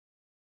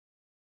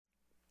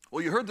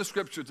Well, you heard the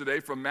scripture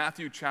today from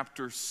Matthew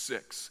chapter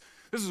 6.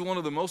 This is one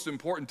of the most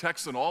important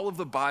texts in all of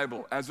the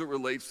Bible as it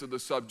relates to the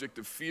subject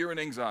of fear and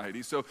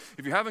anxiety. So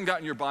if you haven't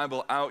gotten your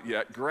Bible out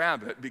yet,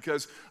 grab it,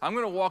 because I'm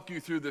going to walk you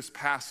through this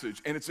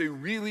passage, and it's a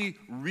really,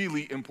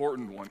 really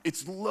important one.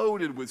 It's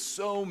loaded with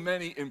so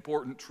many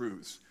important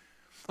truths.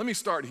 Let me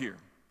start here.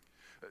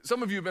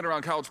 Some of you have been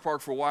around College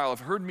Park for a while have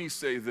heard me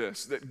say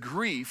this, that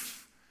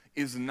grief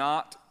is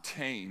not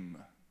tame.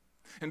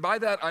 And by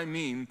that I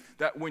mean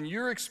that when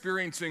you're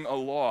experiencing a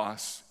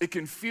loss, it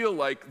can feel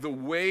like the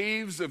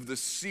waves of the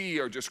sea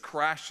are just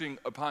crashing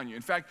upon you.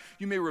 In fact,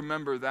 you may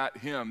remember that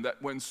hymn,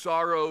 that when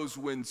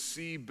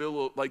sea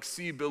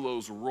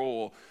billows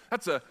roll.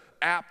 That's an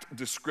apt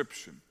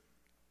description.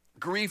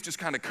 Grief just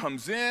kind of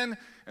comes in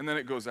and then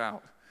it goes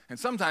out. And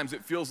sometimes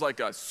it feels like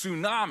a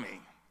tsunami,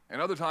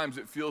 and other times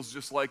it feels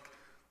just like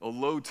a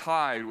low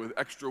tide with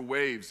extra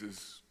waves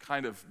has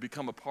kind of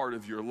become a part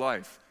of your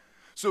life.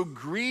 So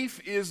grief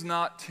is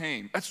not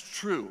tame. That's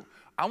true.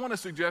 I want to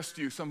suggest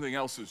to you something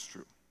else is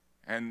true.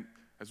 And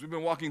as we've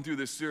been walking through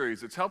this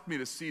series, it's helped me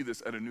to see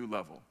this at a new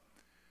level.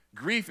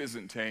 Grief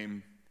isn't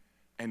tame,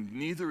 and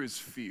neither is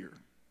fear.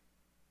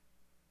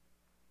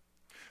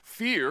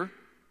 Fear,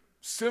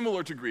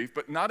 similar to grief,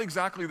 but not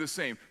exactly the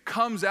same,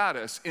 comes at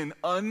us in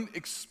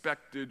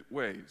unexpected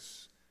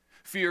ways.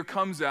 Fear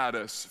comes at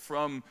us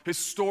from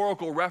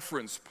historical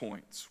reference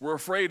points. We're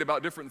afraid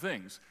about different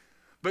things.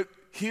 But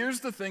here's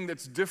the thing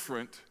that's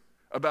different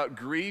about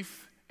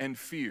grief and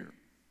fear.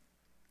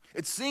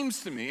 It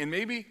seems to me, and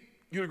maybe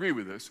you'd agree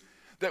with this,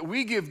 that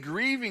we give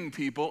grieving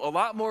people a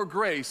lot more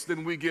grace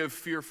than we give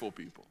fearful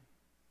people.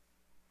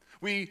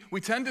 We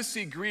tend to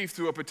see grief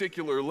through a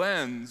particular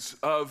lens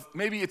of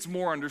maybe it's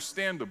more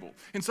understandable.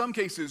 In some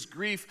cases,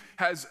 grief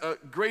has a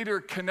greater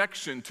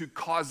connection to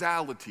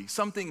causality.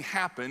 Something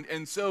happened,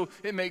 and so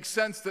it makes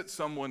sense that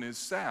someone is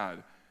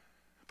sad.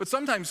 But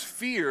sometimes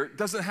fear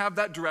doesn't have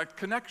that direct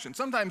connection.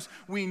 Sometimes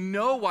we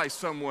know why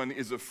someone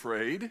is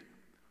afraid.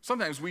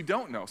 Sometimes we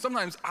don't know.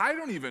 Sometimes I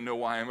don't even know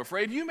why I'm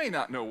afraid. You may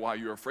not know why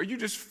you're afraid. You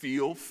just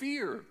feel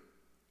fear.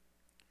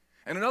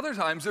 And in other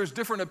times, there's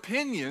different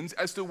opinions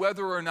as to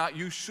whether or not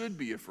you should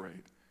be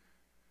afraid.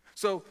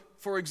 So,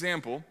 for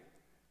example,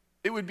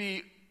 it would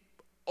be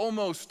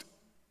almost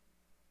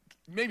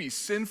maybe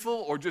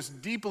sinful or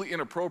just deeply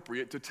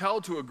inappropriate to tell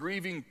a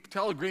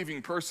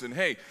grieving person,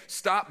 hey,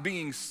 stop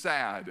being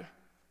sad.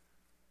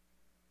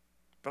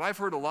 But I've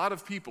heard a lot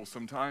of people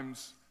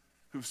sometimes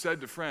who've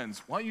said to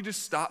friends, why don't you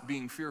just stop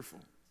being fearful?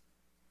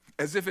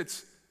 As if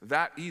it's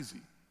that easy.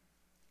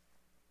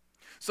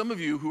 Some of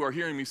you who are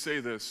hearing me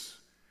say this,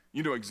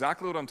 you know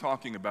exactly what I'm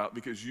talking about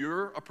because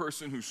you're a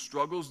person who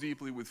struggles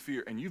deeply with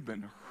fear and you've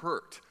been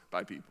hurt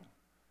by people.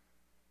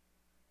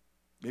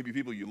 Maybe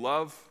people you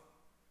love,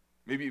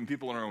 maybe even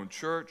people in our own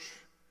church.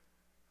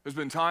 There's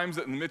been times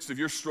that in the midst of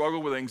your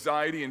struggle with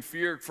anxiety and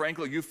fear,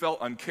 frankly, you felt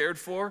uncared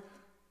for.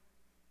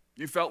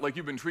 You felt like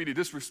you've been treated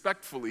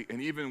disrespectfully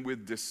and even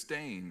with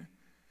disdain.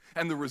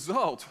 And the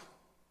result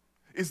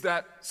is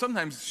that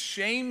sometimes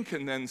shame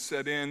can then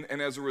set in,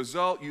 and as a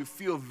result, you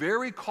feel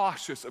very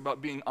cautious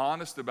about being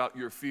honest about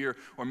your fear,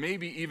 or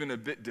maybe even a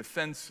bit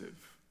defensive.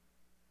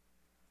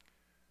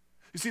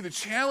 You see, the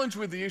challenge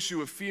with the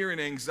issue of fear and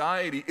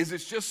anxiety is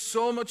it's just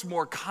so much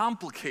more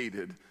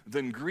complicated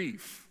than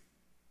grief.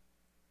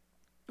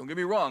 Don't get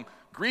me wrong,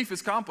 grief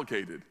is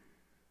complicated.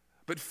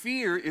 But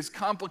fear is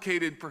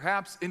complicated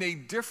perhaps in a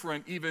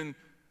different, even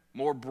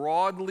more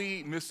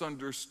broadly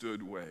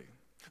misunderstood way.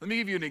 Let me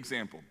give you an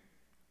example.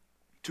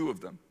 Two of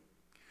them.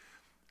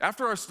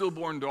 After our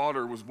stillborn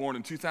daughter was born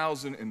in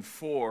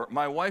 2004,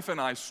 my wife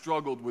and I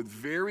struggled with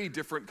very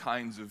different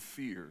kinds of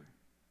fear.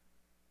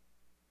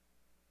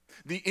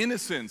 The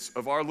innocence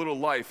of our little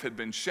life had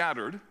been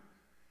shattered,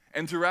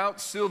 and throughout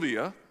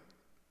Sylvia's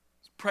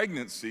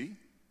pregnancy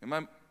in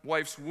my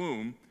wife's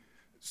womb,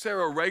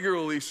 Sarah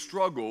regularly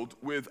struggled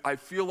with, I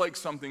feel like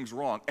something's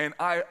wrong. And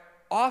I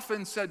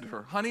often said to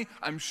her, honey,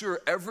 I'm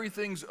sure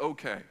everything's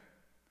okay.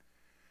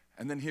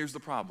 And then here's the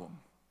problem.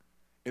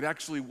 It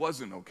actually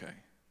wasn't okay.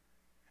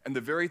 And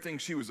the very thing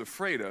she was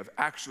afraid of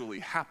actually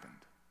happened.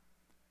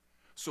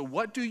 So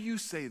what do you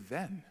say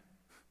then?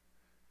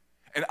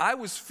 And I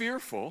was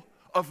fearful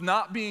of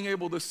not being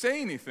able to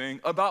say anything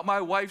about my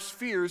wife's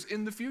fears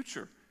in the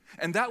future.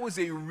 And that was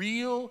a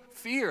real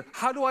fear.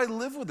 How do I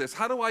live with this?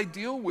 How do I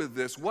deal with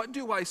this? What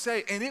do I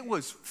say? And it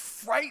was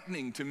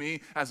frightening to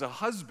me as a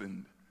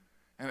husband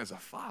and as a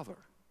father.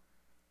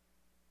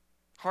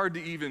 Hard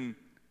to even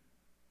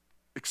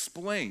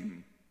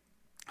explain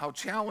how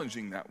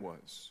challenging that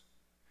was.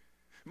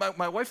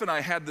 My wife and I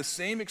had the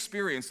same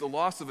experience, the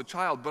loss of a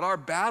child, but our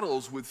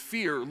battles with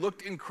fear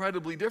looked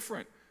incredibly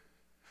different.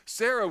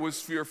 Sarah was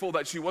fearful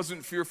that she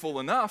wasn't fearful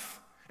enough,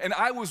 and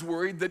I was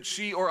worried that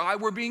she or I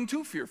were being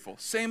too fearful.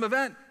 Same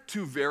event,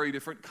 two very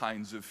different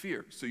kinds of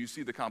fear. So you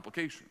see the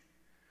complication.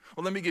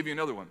 Well, let me give you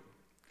another one.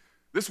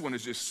 This one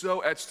is just so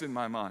etched in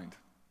my mind.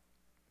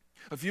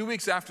 A few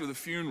weeks after the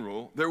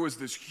funeral, there was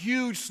this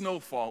huge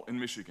snowfall in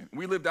Michigan.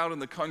 We lived out in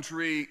the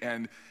country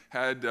and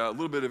had a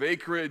little bit of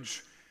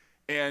acreage,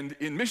 And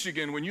in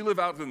Michigan, when you live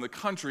out in the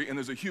country and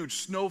there's a huge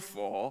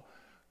snowfall,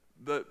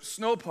 the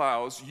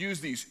snowplows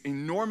use these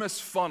enormous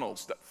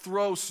funnels that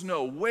throw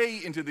snow way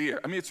into the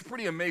air. I mean, it's a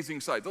pretty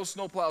amazing sight. Those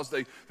snowplows,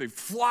 they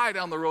fly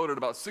down the road at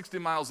about 60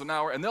 miles an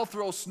hour, and they'll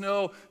throw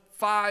snow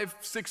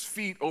 5-6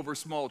 feet over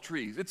small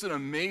trees. It's an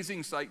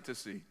amazing sight to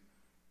see.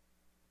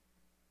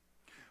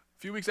 A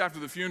few weeks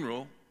after the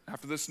funeral,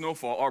 after the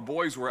snowfall, our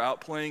boys were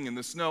out playing in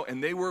the snow,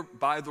 and they were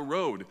by the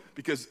road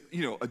because,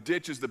 a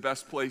ditch is the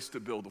best place to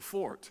build a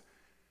fort.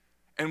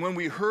 And when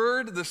we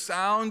heard the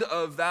sound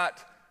of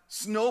that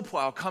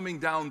snowplow coming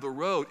down the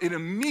road, it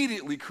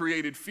immediately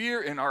created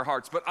fear in our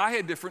hearts. But I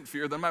had different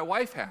fear than my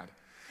wife had.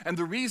 And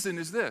the reason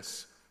is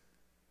this.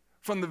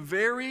 From the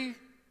very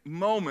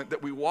moment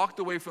that we walked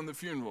away from the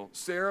funeral,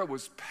 Sarah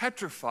was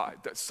petrified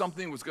that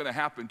something was going to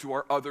happen to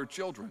our other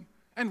children.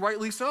 And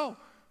rightly so.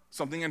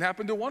 Something had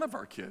happened to one of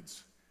our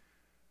kids.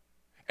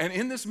 And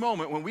in this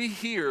moment, when we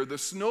hear the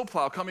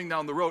snowplow coming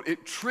down the road,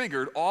 it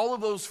triggered all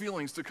of those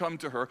feelings to come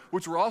to her,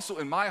 which were also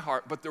in my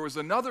heart. But there was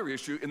another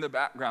issue in the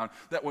background,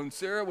 that when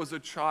Sarah was a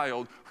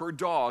child, her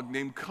dog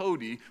named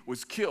Cody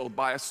was killed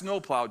by a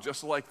snowplow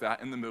just like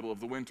that in the middle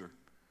of the winter.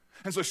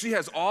 And so she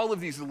has all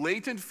of these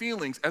latent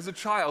feelings as a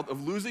child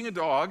of losing a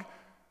dog,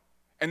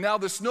 and now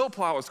the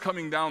snowplow is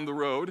coming down the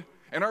road,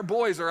 and our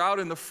boys are out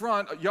in the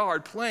front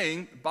yard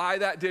playing by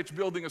that ditch,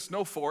 building a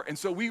snow fort. And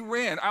so we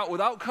ran out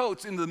without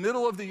coats in the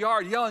middle of the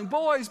yard yelling,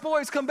 boys,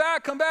 come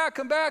back, come back,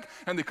 come back.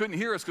 And they couldn't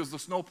hear us because the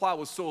snowplow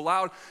was so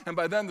loud. And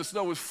by then the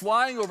snow was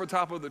flying over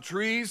top of the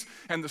trees,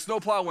 and the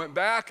snowplow went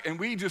back, and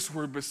we just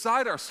were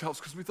beside ourselves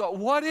because we thought,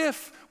 what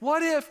if?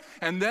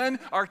 And then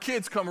our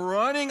kids come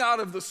running out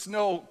of the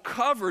snow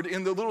covered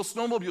in the little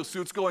snowmobile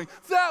suits going,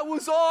 that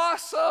was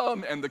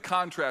awesome. And the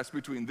contrast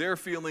between their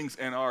feelings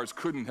and ours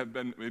couldn't have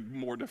been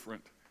more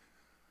different.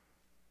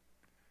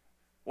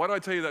 Why do I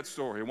tell you that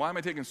story? Why am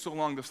I taking so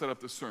long to set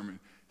up this sermon?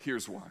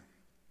 Here's why.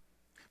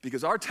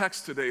 Because our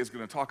text today is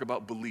going to talk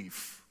about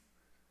belief.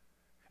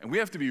 And we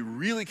have to be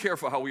really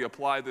careful how we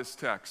apply this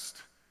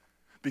text,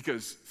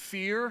 because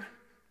fear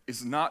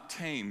is not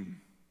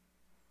tame.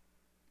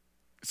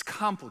 It's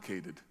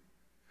complicated.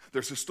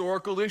 There's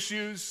historical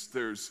issues,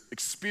 there's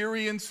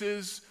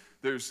experiences,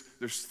 there's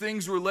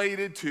things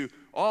related to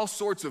all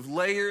sorts of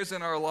layers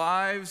in our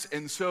lives,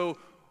 and so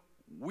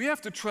we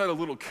have to tread a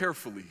little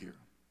carefully here.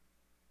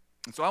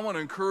 And so I want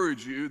to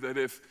encourage you that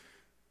if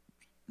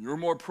you're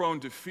more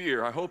prone to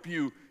fear, I hope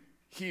you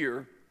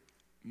hear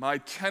my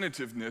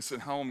tentativeness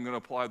in how I'm going to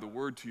apply the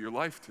word to your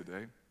life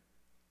today.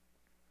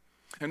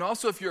 And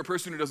also, if you're a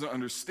person who doesn't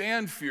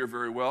understand fear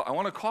very well, I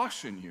want to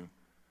caution you.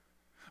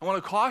 I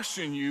want to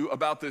caution you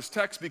about this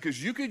text,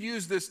 because you could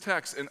use this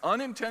text and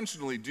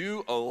unintentionally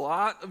do a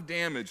lot of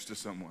damage to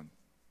someone.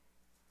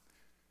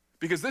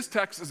 Because this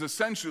text is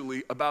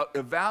essentially about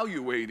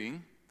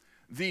evaluating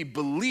the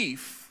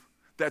belief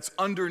that's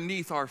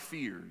underneath our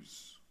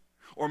fears.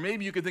 Or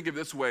maybe you could think of it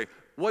this way: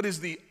 what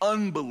is the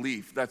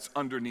unbelief that's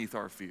underneath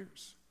our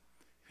fears?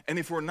 And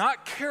if we're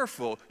not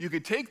careful, you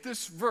could take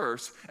this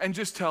verse and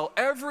just tell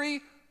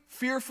every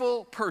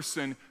fearful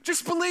person,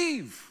 just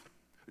believe.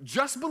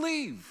 Just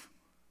believe.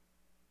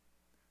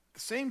 At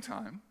the same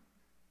time,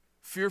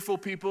 fearful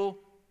people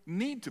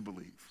need to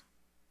believe.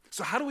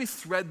 So how do we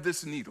thread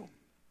this needle?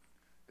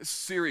 This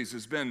series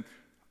has been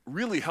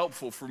really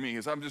helpful for me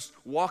as I'm just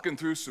walking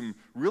through some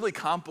really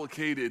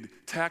complicated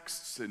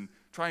texts and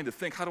trying to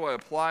think, how do I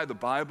apply the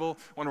Bible?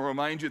 I want to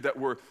remind you that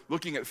we're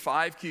looking at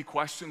 5 key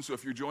questions. So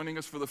if you're joining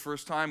us for the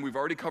first time, we've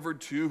already covered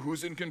 2.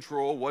 Who's in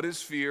control? What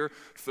is fear?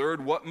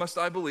 3rd, what must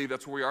I believe?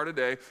 That's where we are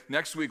today.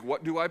 Next week,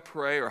 what do I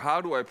pray, or how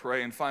do I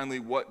pray? And finally,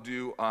 what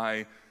do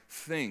I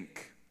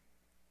think?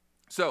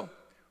 So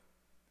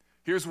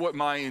here's what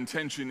my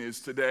intention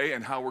is today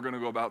and how we're going to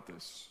go about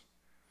this.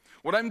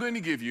 What I'm going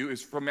to give you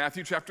is from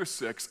Matthew chapter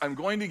 6. I'm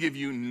going to give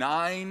you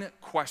 9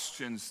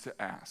 questions to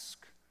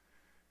ask.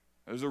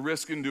 There's a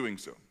risk in doing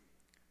so.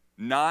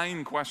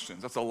 9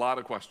 questions. That's a lot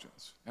of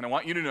questions. And I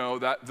want you to know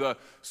that the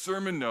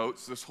sermon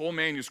notes, this whole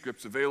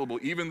manuscript's available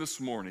even this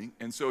morning.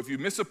 And so if you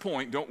miss a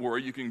point, don't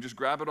worry. You can just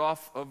grab it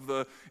off of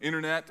the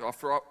internet,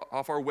 off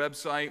our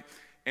website.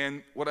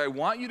 And what I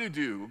want you to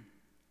do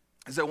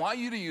is I want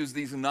you to use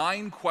these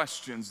 9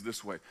 questions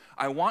this way.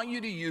 I want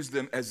you to use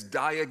them as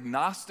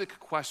diagnostic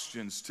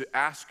questions to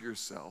ask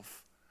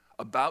yourself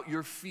about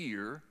your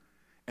fear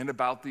and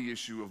about the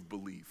issue of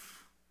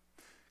belief.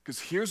 Because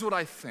here's what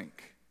I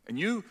think, and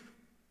you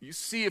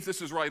see if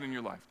this is right in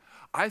your life.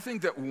 I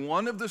think that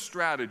one of the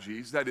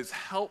strategies that is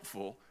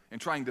helpful in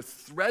trying to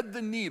thread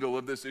the needle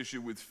of this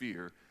issue with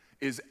fear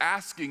is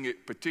asking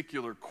it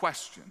particular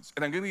questions.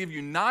 And I'm going to give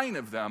you 9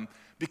 of them,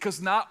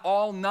 because not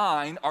all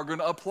 9 are going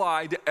to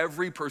apply to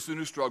every person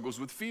who struggles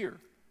with fear.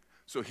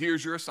 So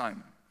here's your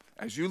assignment.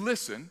 As you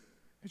listen,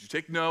 as you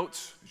take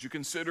notes, as you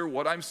consider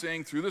what I'm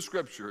saying through the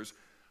scriptures,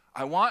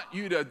 I want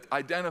you to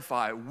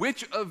identify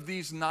which of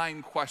these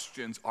 9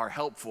 questions are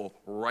helpful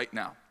right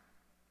now.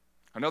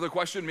 Another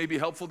question may be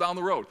helpful down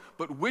the road,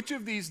 but which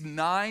of these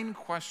 9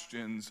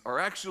 questions are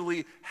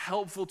actually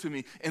helpful to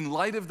me in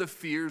light of the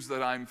fears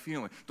that I'm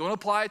feeling? Don't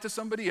apply it to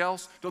somebody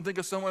else. Don't think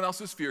of someone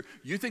else's fear.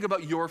 You think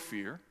about your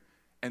fear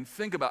and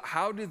think about,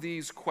 how do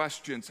these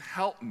questions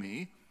help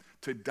me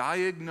to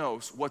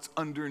diagnose what's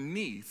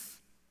underneath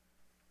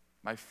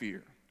my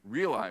fear,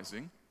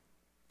 realizing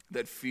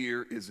that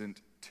fear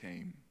isn't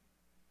tame.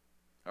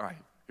 All right,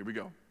 here we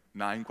go.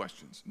 9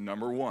 questions.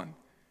 Number 1.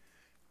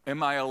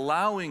 Am I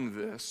allowing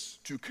this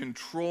to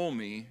control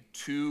me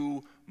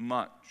too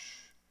much?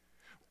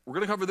 We're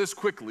going to cover this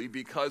quickly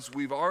because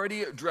we've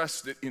already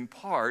addressed it in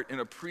part in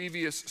a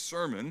previous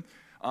sermon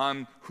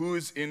on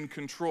who's in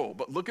control.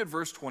 But look at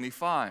verse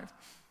 25.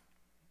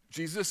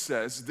 Jesus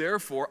says,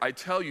 "Therefore, I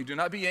tell you, do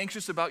not be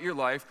anxious about your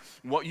life,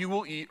 what you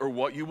will eat or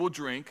what you will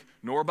drink,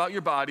 nor about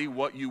your body,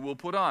 what you will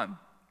put on.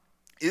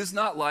 Is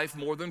not life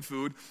more than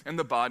food, and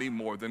the body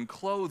more than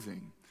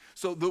clothing?"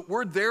 So the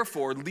word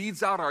 "therefore"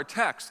 leads out our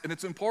text, and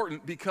it's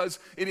important because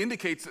it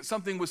indicates that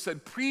something was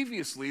said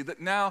previously that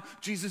now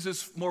Jesus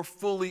is more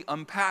fully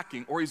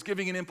unpacking, or he's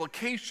giving an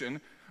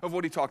implication of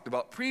what he talked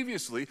about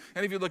previously.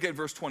 And if you look at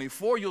verse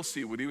 24, you'll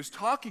see what he was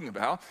talking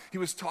about. He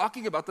was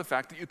talking about the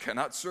fact that you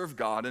cannot serve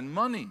God and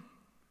money.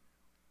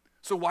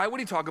 So why would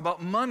he talk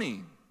about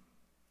money?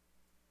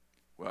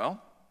 Well,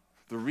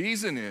 the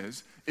reason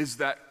is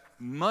that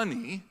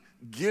money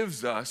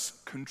gives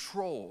us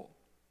control.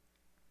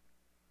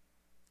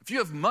 If you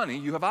have money,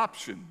 you have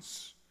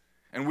options.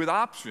 And with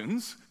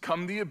options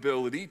come the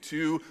ability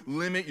to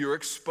limit your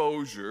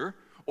exposure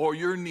or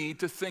your need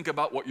to think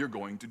about what you're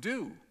going to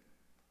do.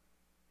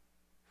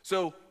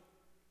 So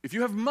if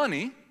you have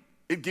money,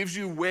 it gives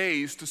you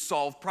ways to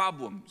solve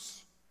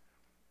problems.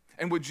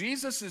 And what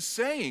Jesus is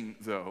saying,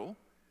 though,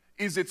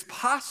 is it's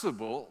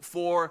possible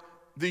for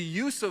the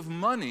use of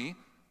money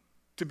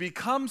to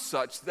become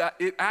such that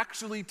it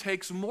actually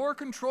takes more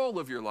control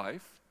of your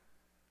life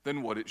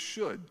than what it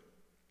should.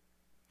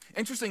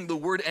 Interesting, the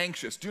word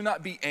anxious, do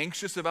not be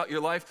anxious about your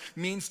life,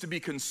 means to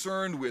be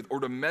concerned with or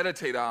to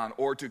meditate on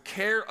or to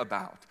care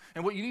about.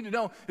 And what you need to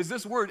know is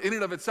this word in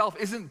and of itself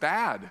isn't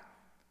bad.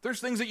 There's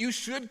things that you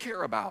should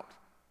care about.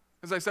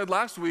 As I said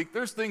last week,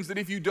 there's things that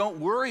if you don't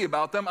worry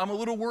about them, I'm a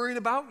little worried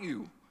about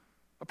you.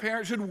 A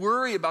parent should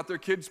worry about their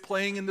kids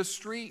playing in the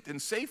street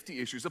and safety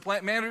issues. A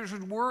plant manager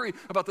should worry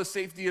about the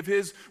safety of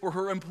his or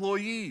her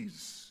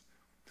employees.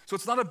 So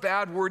it's not a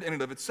bad word in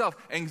and of itself.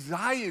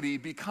 Anxiety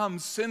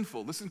becomes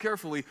sinful, listen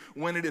carefully,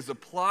 when it is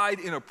applied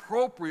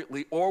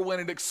inappropriately or when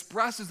it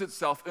expresses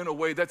itself in a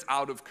way that's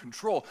out of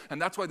control.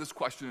 And that's why this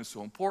question is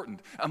so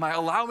important. Am I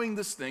allowing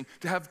this thing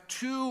to have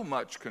too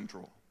much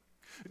control?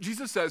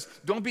 Jesus says,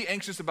 don't be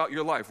anxious about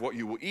your life, what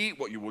you will eat,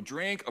 what you will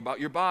drink, about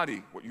your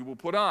body, what you will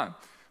put on.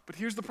 But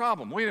here's the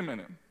problem. Wait a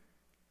minute.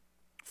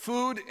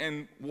 Food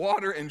and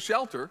water and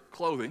shelter,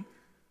 clothing,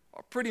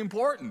 are pretty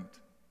important.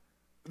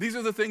 These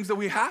are the things that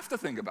we have to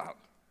think about.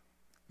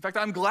 In fact,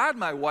 I'm glad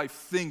my wife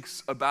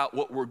thinks about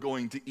what we're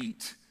going to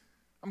eat.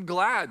 I'm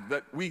glad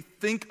that we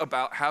think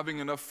about having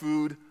enough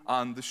food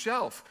on the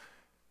shelf.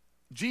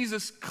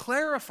 Jesus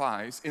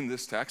clarifies in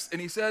this text,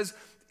 and he says,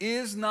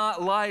 is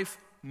not life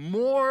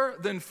more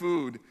than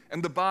food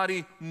and the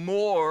body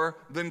more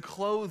than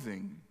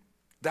clothing?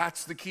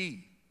 That's the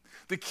key.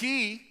 The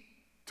key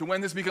to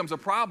when this becomes a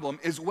problem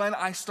is when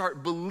I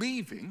start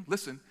believing,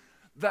 listen,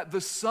 that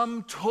the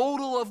sum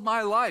total of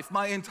my life,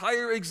 my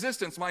entire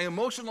existence, my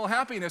emotional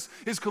happiness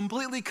is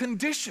completely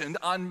conditioned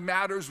on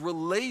matters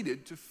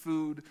related to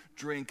food,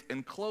 drink,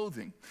 and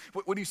clothing.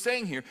 What he's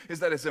saying here is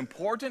that as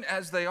important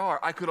as they are,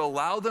 I could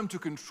allow them to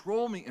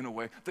control me in a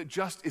way that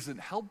just isn't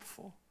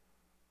helpful.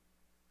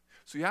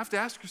 So you have to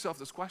ask yourself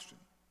this question,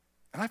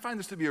 and I find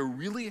this to be a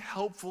really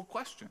helpful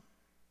question.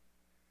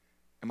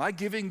 Am I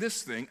giving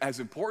this thing, as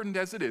important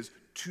as it is,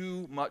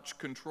 too much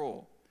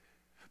control?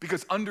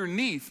 Because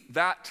underneath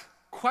that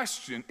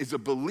question is a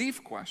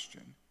belief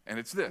question, and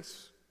it's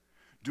this: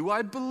 do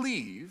I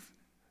believe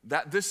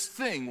that this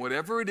thing,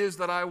 whatever it is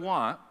that I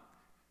want,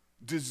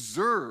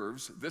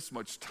 deserves this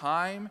much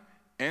time,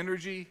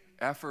 energy,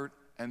 effort,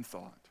 and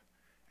thought?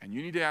 And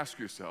you need to ask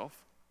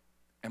yourself,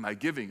 am I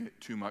giving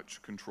it too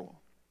much control?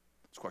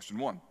 That's question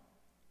 1.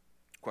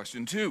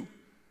 Question 2.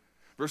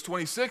 Verse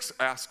 26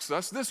 asks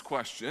us this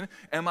question: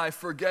 am I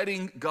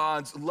forgetting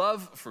God's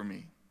love for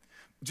me?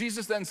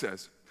 Jesus then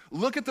says,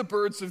 look at the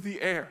birds of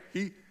the air.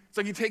 It's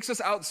like he takes us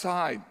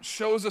outside,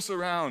 shows us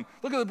around.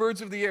 Look at the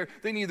birds of the air.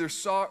 They neither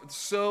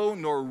sow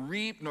nor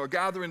reap nor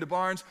gather into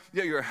barns,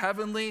 yet your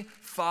heavenly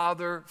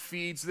Father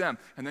feeds them.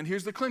 And then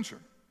here's the clincher.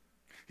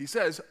 He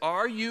says,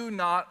 are you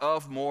not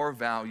of more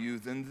value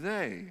than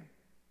they?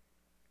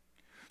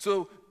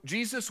 So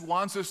Jesus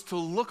wants us to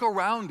look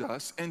around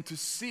us and to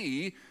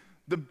see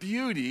the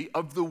beauty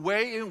of the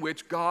way in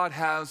which God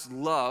has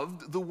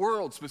loved the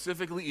world,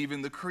 specifically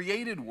even the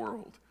created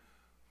world.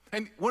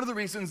 And one of the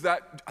reasons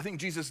that I think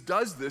Jesus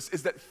does this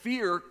is that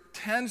fear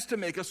tends to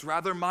make us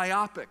rather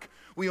myopic.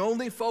 We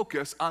only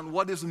focus on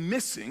what is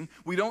missing.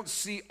 We don't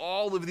see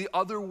all of the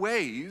other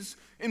ways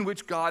in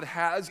which God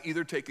has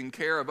either taken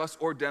care of us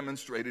or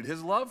demonstrated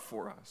his love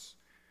for us.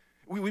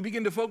 We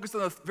begin to focus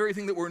on the very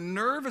thing that we're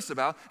nervous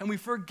about, and we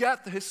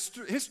forget the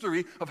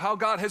history of how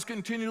God has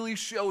continually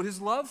showed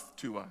his love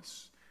to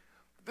us.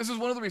 This is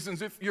one of the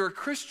reasons, if you're a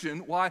Christian,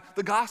 why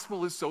the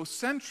gospel is so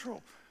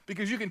central.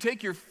 Because you can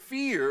take your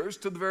fears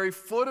to the very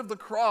foot of the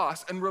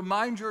cross and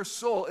remind your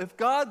soul, if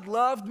God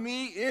loved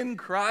me in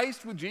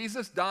Christ with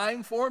Jesus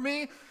dying for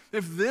me,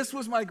 if this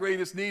was my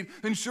greatest need,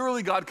 then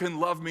surely God can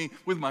love me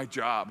with my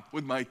job,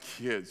 with my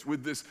kids,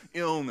 with this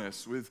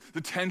illness, with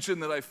the tension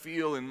that I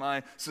feel in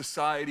my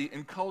society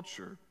and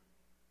culture.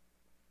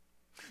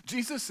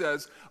 Jesus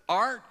says,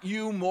 aren't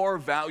you more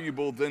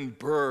valuable than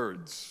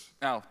birds?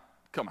 Now,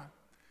 come on.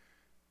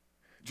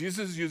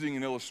 Jesus is using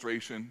an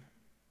illustration.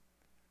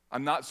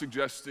 I'm not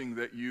suggesting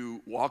that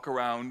you walk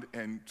around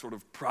and sort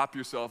of prop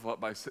yourself up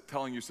by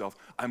telling yourself,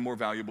 I'm more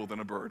valuable than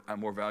a bird. I'm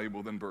more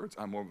valuable than birds.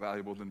 I'm more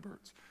valuable than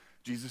birds.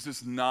 Jesus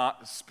is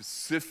not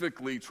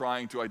specifically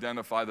trying to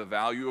identify the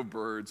value of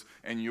birds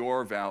and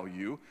your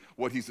value.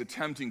 What he's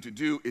attempting to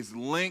do is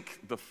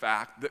link the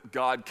fact that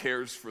God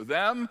cares for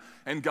them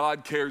and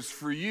God cares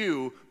for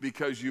you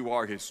because you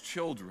are his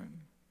children.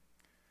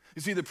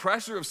 You see, the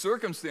pressure of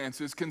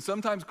circumstances can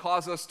sometimes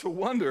cause us to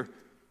wonder,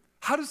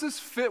 how does this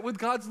fit with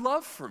God's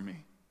love for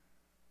me?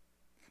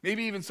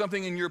 Maybe even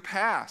something in your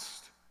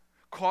past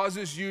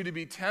causes you to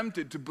be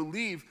tempted to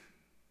believe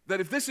that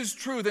if this is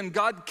true, then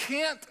God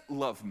can't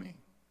love me.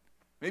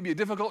 Maybe a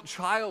difficult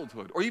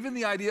childhood, or even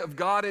the idea of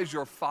God as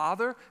your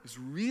father is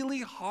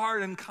really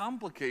hard and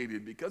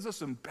complicated because of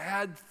some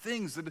bad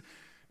things that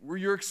were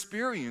your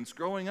experience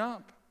growing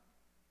up.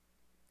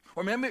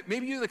 Or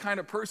maybe you're the kind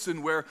of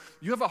person where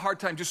you have a hard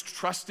time just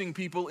trusting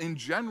people in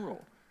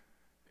general.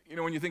 You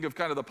know, when you think of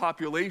kind of the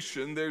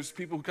population, there's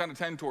people who kind of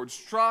tend towards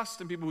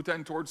trust and people who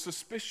tend towards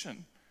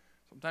suspicion.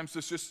 Sometimes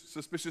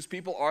suspicious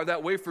people are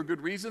that way for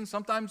good reason.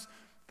 Sometimes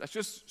that's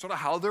just sort of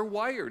how they're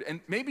wired.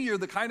 And maybe you're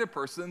the kind of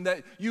person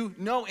that you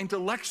know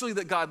intellectually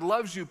that God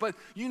loves you, but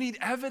you need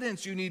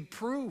evidence, you need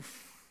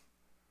proof.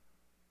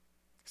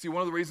 See,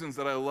 one of the reasons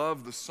that I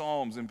love the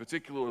Psalms, in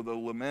particular the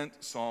lament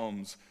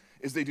Psalms,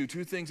 is they do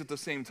two things at the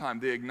same time.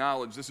 They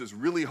acknowledge this is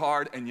really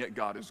hard and yet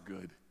God is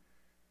good.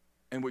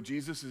 And what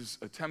Jesus is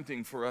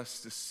attempting for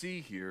us to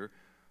see here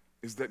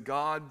is that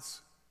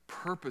God's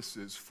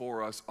purposes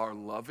for us are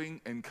loving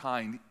and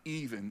kind,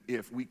 even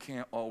if we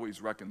can't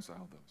always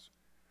reconcile those.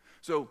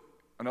 So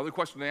another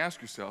question to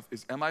ask yourself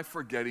is, am I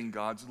forgetting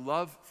God's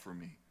love for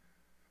me?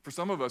 For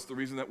some of us, the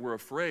reason that we're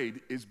afraid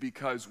is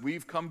because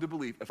we've come to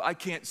believe, if I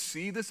can't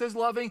see this as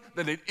loving,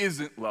 then it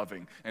isn't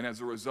loving. And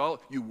as a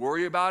result, you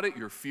worry about it,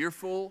 you're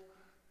fearful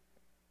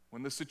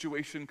when the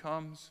situation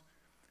comes.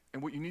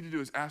 And what you need to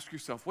do is ask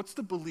yourself, what's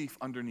the belief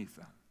underneath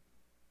that?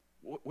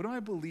 What am I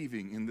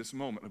believing in this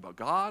moment about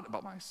God,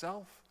 about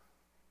myself?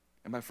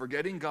 Am I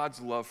forgetting God's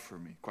love for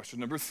me? Question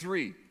number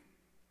 3,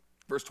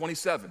 verse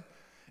 27.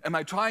 Am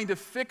I trying to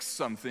fix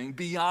something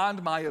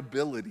beyond my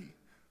ability?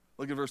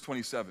 Look at verse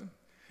 27.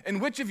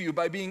 And which of you,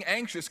 by being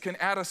anxious, can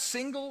add a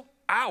single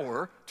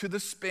hour to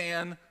the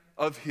span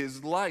of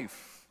his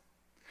life?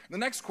 The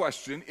next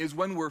question is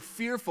when we're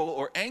fearful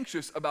or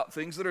anxious about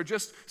things that are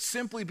just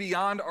simply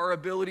beyond our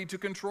ability to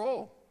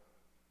control.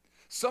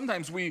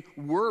 Sometimes we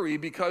worry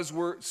because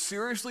we're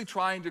seriously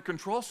trying to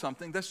control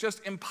something that's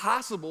just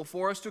impossible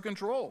for us to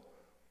control.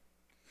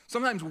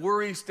 Sometimes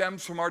worry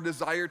stems from our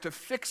desire to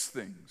fix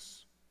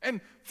things. And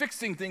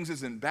fixing things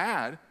isn't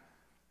bad,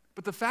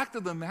 but the fact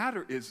of the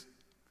matter is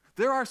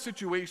there are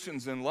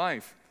situations in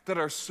life that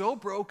are so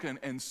broken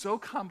and so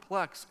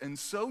complex and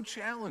so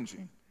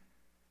challenging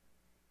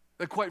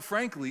that, quite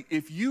frankly,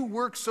 if you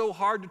work so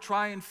hard to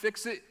try and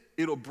fix it,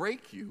 it'll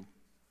break you.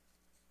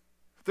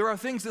 There are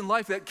things in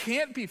life that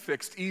can't be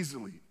fixed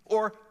easily,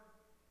 or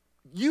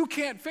you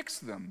can't fix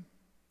them.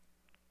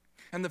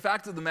 And the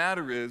fact of the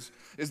matter is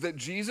that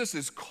Jesus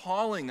is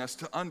calling us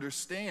to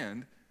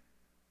understand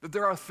that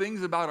there are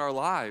things about our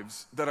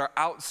lives that are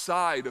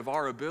outside of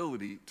our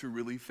ability to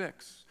really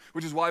fix.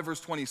 Which is why verse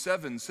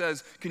 27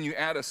 says, can you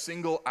add a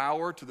single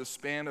hour to the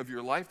span of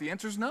your life? The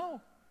answer is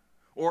no.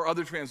 Or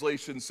other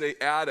translations say,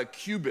 add a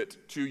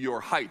cubit to your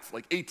height,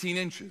 like 18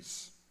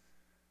 inches.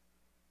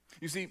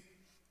 You see,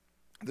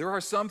 there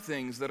are some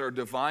things that are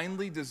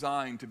divinely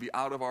designed to be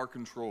out of our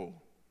control.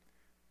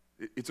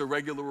 It's a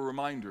regular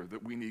reminder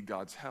that we need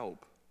God's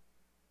help.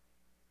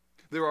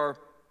 There are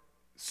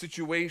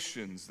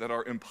situations that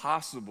are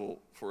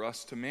impossible for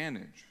us to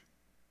manage.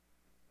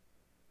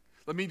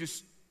 Let me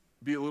just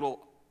be a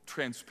little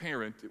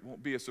transparent. It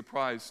won't be a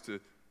surprise to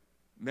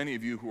many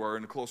of you who are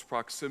in close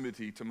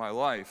proximity to my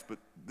life, but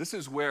this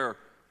is where,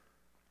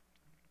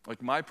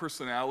 like, my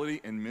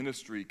personality and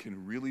ministry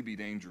can really be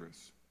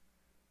dangerous.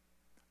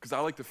 Because I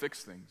like to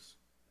fix things.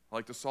 I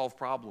like to solve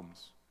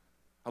problems.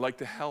 I like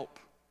to help.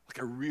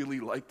 I really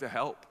like to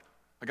help.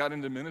 I got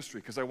into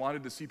ministry because I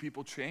wanted to see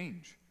people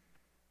change.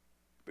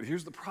 But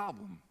here's the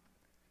problem.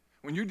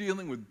 When you're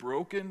dealing with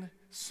broken,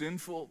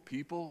 sinful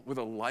people with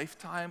a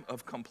lifetime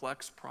of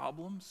complex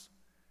problems,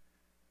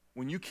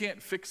 when you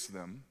can't fix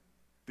them,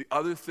 the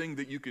other thing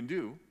that you can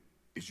do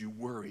is you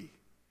worry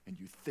and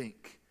you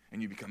think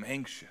and you become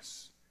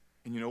anxious.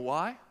 And you know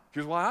why?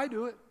 Here's why I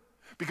do it.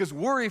 because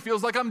worry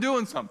feels like I'm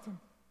doing something.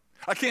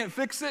 I can't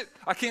fix it.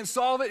 I can't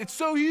solve it. It's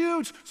so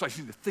huge. So I just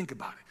need to think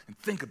about it and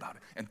think about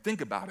it and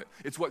think about it.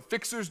 It's what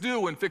fixers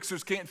do when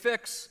fixers can't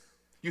fix.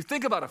 You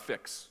think about a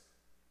fix,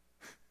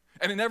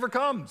 and it never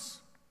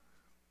comes.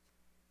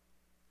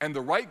 And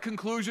the right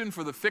conclusion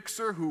for the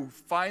fixer who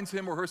finds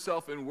him or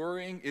herself in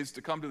worrying is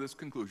to come to this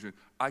conclusion: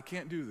 I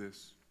can't do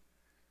this.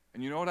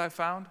 And you know what I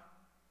found?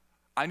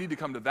 I need to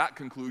come to that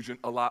conclusion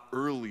a lot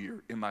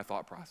earlier in my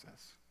thought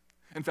process.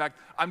 In fact,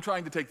 I'm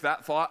trying to take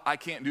that thought, I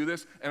can't do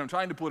this, and I'm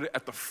trying to put it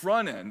at the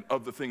front end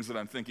of the things that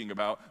I'm thinking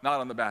about,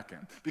 not on the back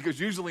end. Because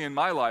usually in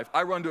my life,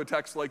 I run to a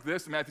text like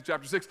this in Matthew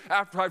chapter 6,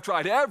 after I've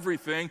tried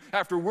everything,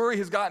 after worry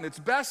has gotten its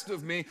best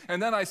of me, and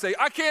then I say,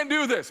 I can't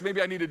do this.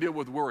 Maybe I need to deal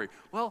with worry.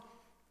 Well,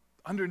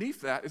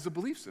 underneath that is a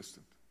belief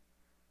system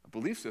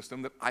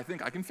that I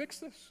think I can fix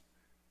this.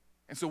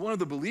 And so one of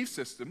the belief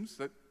systems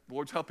that the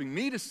Lord's helping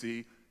me to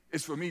see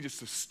is for me just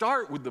to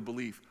start with the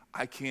belief,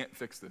 I can't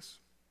fix this.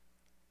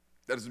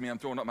 That doesn't mean I'm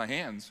throwing up my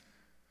hands,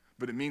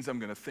 but it means I'm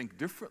going to think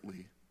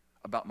differently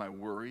about my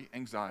worry,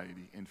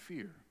 anxiety, and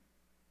fear.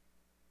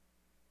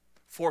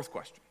 Fourth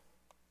question: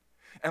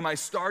 am I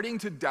starting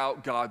to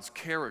doubt God's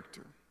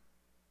character?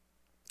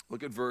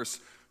 Look at verse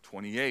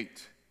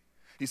 28.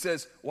 He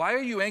says, "Why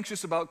are you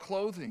anxious about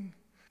clothing?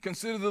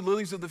 Consider the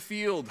lilies of the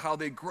field, how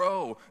they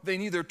grow. They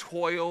neither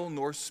toil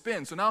nor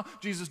spin." So now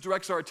Jesus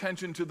directs our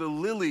attention to the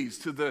lilies,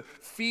 to the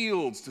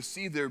fields, to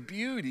see their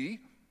beauty.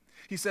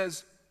 He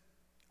says,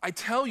 I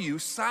tell you,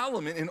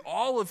 Solomon in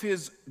all of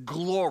his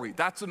glory,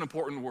 that's an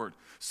important word.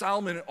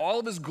 Solomon in all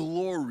of his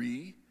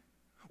glory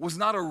was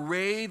not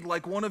arrayed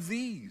like one of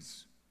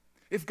these.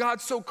 If God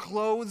so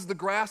clothes the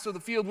grass of the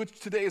field, which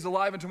today is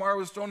alive and tomorrow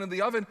is thrown in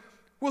the oven,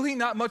 will he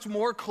not much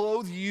more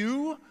clothe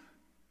you,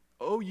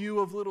 O you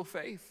of little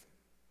faith?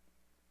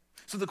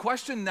 So the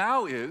question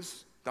now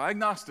is,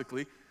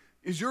 diagnostically,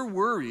 is your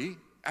worry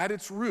at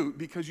its root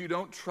because you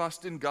don't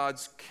trust in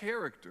God's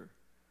character?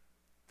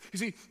 You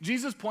see,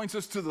 Jesus points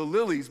us to the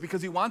lilies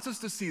because he wants us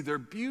to see their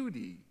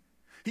beauty.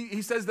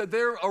 He says that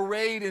they're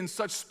arrayed in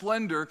such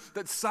splendor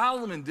that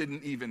Solomon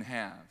didn't even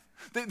have.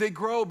 They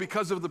grow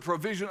because of the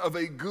provision of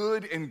a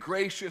good and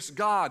gracious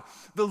God.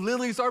 The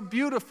lilies are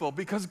beautiful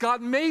because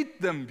God made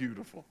them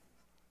beautiful.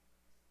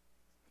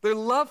 They're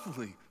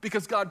lovely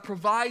because God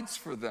provides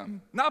for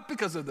them, not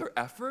because of their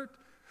effort.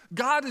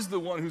 God is the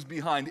one who's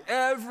behind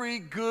every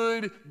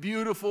good,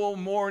 beautiful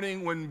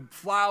morning when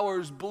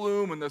flowers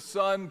bloom and the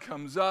sun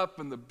comes up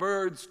and the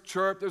birds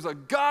chirp. There's a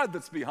God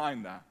that's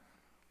behind that.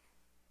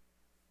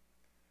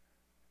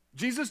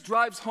 Jesus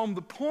drives home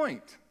the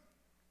point.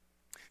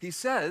 He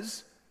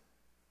says,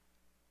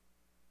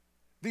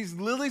 these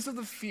lilies of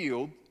the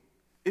field,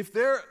 if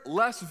they're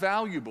less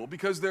valuable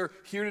because they're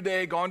here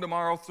today, gone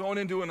tomorrow, thrown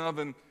into an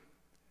oven,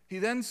 he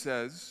then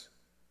says,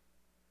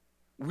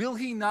 will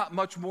he not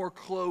much more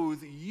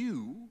clothe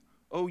you,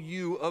 O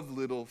you of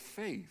little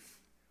faith?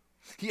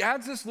 He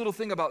adds this little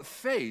thing about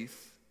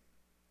faith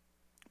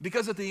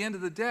because at the end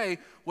of the day,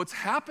 what's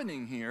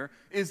happening here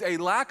is a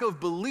lack of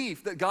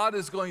belief that God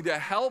is going to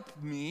help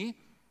me,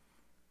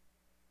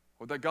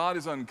 or that God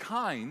is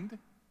unkind,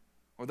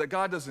 or that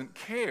God doesn't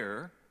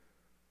care,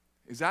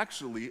 is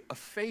actually a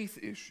faith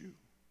issue.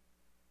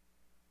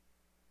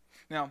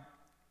 Now,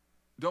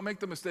 don't make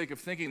the mistake of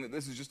thinking that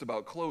this is just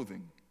about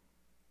clothing.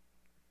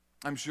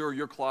 I'm sure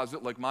your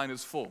closet, like mine,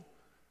 is full.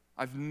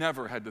 I've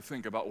never had to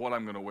think about what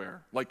I'm going to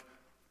wear. Like,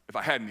 if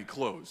I had any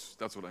clothes,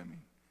 that's what I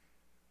mean.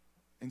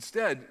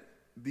 Instead,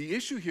 the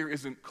issue here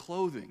isn't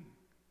clothing,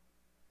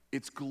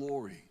 it's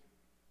glory.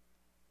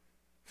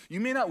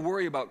 You may not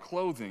worry about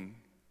clothing,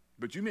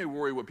 but you may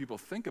worry what people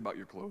think about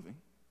your clothing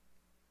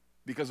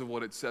because of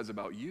what it says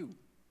about you.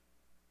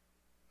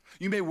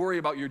 You may worry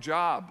about your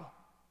job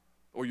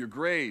or your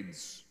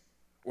grades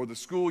or the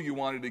school you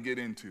wanted to get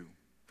into.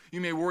 You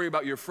may worry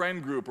about your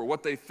friend group or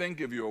what they think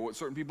of you or what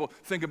certain people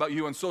think about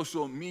you on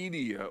social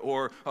media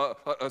or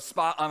a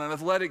spot on an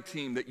athletic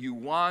team that you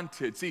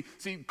wanted. See,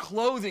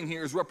 clothing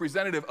here is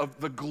representative of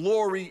the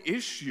glory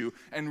issue,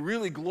 and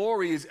really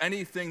glory is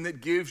anything that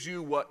gives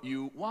you what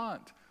you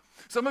want.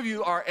 Some of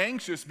you are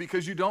anxious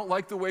because you don't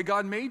like the way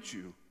God made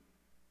you.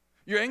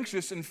 You're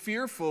anxious and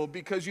fearful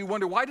because you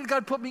wonder, why did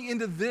God put me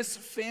into this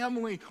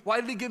family? Why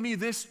did he give me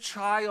this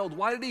child?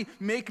 Why did he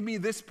make me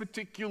this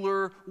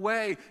particular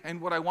way? And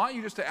what I want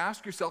you just to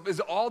ask yourself is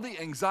all the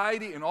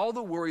anxiety and all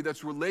the worry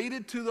that's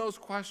related to those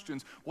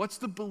questions, what's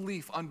the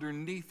belief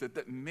underneath it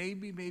that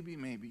maybe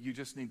you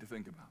just need to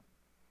think about?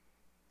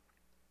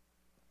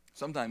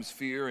 Sometimes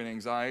fear and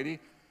anxiety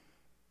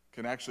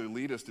can actually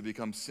lead us to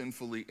become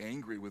sinfully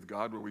angry with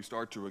God, where we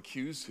start to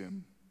accuse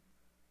him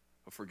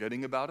of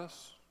forgetting about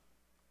us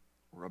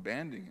or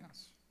abandoning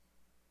us.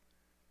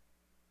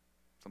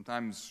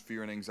 Sometimes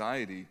fear and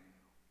anxiety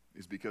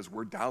is because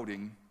we're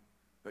doubting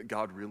that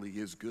God really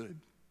is good.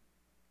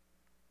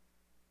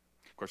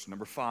 Question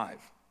number 5.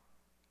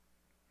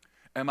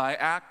 Am I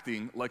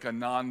acting like a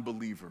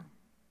non-believer?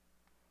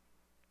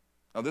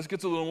 Now this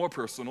gets a little more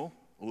personal,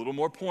 a little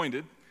more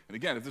pointed, And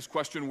again, if this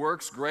question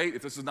works, great.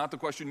 If this is not the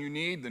question you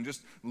need, then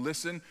just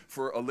listen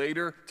for a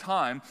later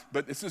time.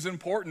 But this is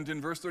important in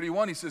verse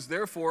 31. He says,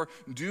 therefore,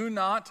 do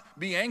not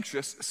be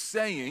anxious,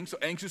 saying, so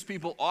anxious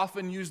people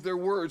often use their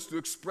words to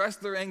express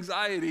their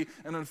anxiety.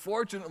 And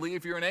unfortunately,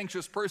 if you're an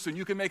anxious person,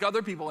 you can make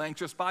other people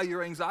anxious by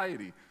your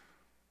anxiety.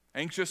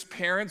 Anxious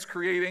parents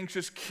create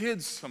anxious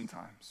kids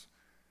sometimes.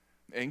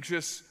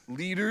 Anxious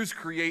leaders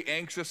create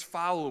anxious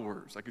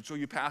followers. I could show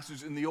you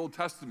passages in the Old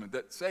Testament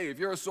that say, if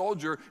you're a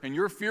soldier and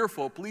you're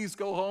fearful, please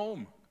go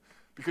home,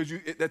 because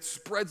that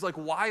spreads like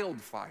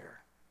wildfire.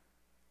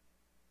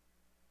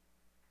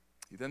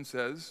 He then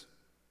says,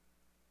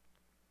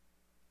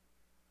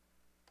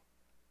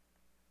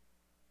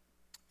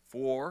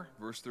 for,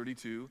 verse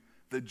 32,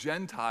 the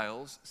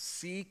Gentiles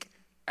seek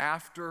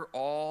after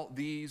all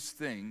these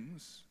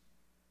things,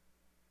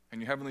 and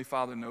your heavenly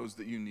Father knows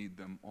that you need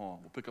them all.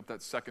 We'll pick up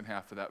that second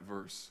half of that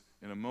verse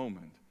in a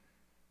moment.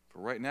 For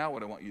right now,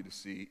 what I want you to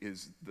see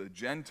is the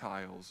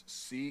Gentiles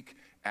seek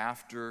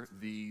after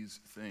these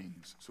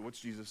things. So what's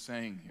Jesus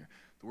saying here?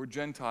 The word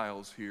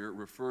Gentiles here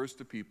refers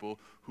to people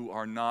who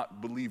are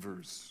not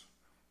believers.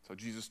 So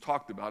Jesus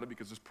talked about it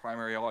because his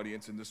primary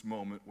audience in this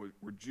moment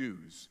were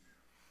Jews.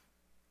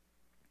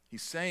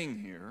 He's saying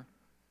here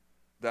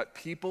that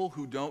people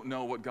who don't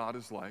know what God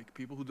is like,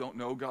 people who don't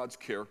know God's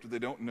character, they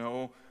don't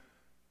know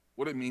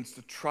what it means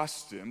to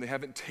trust him, they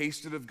haven't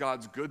tasted of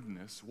God's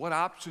goodness, what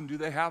option do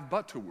they have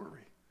but to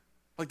worry?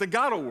 Like, they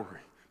gotta worry,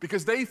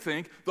 because they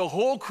think the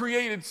whole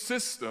created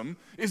system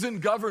isn't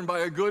governed by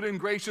a good and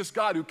gracious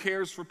God who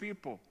cares for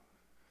people.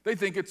 They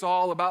think it's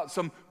all about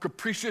some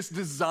capricious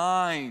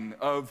design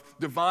of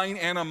divine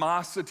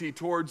animosity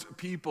towards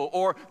people,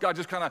 or God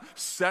just kind of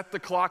set the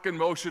clock in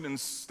motion and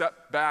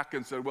stepped back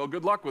and said, well,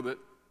 good luck with it.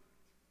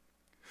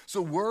 So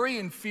worry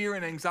and fear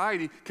and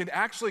anxiety can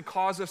actually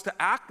cause us to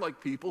act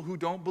like people who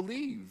don't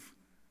believe.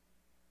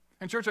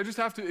 And church, I just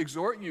have to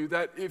exhort you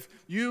that if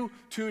you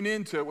tune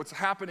into what's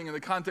happening in the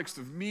context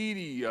of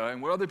media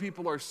and what other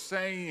people are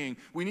saying,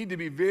 we need to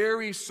be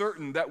very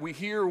certain that we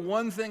hear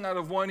one thing out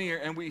of one ear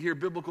and we hear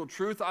biblical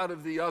truth out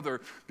of the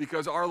other,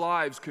 because our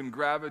lives can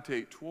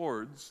gravitate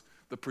towards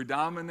the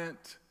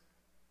predominant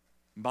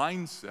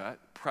mindset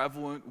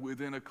prevalent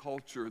within a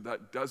culture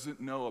that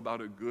doesn't know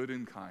about a good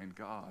and kind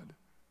God.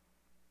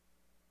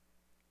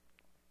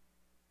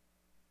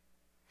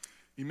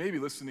 You may be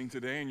listening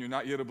today and you're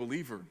not yet a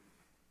believer.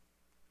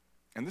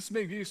 And this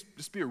may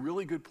just be a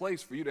really good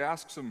place for you to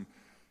ask some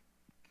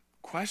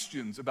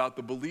questions about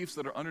the beliefs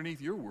that are underneath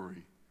your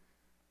worry.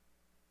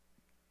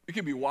 You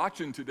could be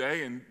watching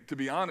today and, to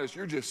be honest,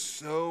 you're just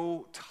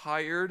so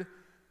tired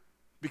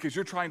because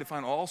you're trying to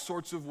find all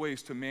sorts of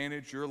ways to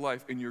manage your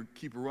life, and you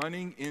keep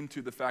running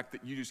into the fact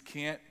that you just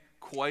can't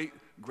quite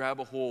grab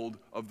a hold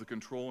of the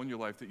control in your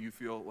life that you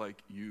feel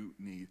like you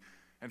need.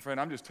 And friend,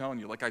 I'm just telling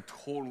you, like, I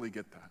totally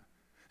get that.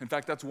 In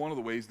fact, that's one of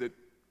the ways that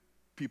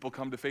people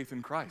come to faith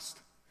in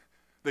Christ.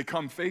 They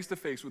come face to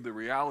face with the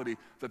reality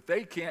that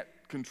they can't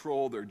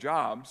control their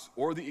jobs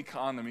or the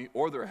economy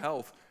or their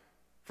health.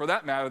 For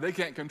that matter, they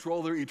can't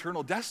control their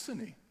eternal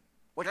destiny.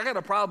 Like, I got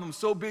a problem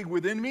so big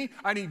within me,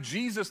 I need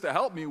Jesus to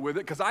help me with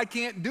it because I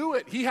can't do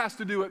it. He has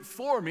to do it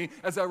for me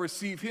as I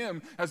receive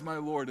him as my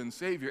Lord and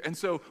Savior. And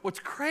so what's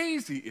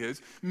crazy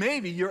is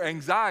maybe your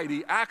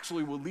anxiety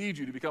actually will lead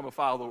you to become a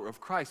follower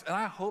of Christ. And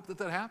I hope that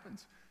that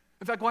happens.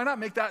 In fact, why not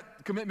make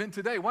that commitment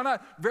today? Why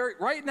not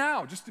right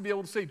now, just to be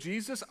able to say,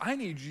 Jesus, I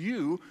need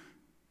you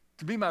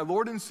to be my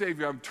Lord and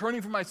Savior. I'm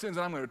turning from my sins,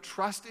 and I'm going to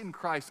trust in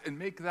Christ and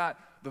make that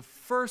the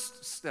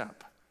first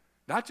step,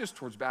 not just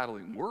towards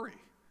battling worry.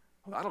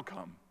 Well, that'll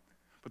come.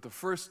 But the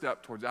first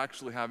step towards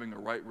actually having a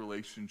right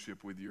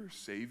relationship with your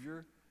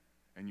Savior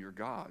and your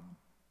God.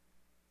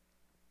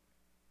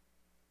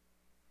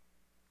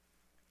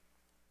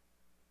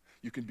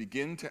 You can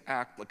begin to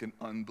act like an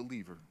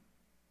unbeliever,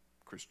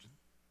 Christian.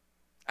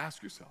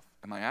 Ask yourself,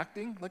 am I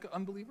acting like an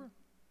unbeliever?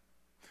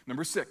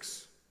 Number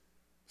 6,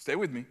 stay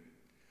with me.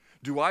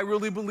 Do I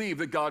really believe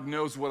that God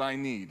knows what I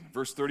need?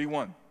 Verse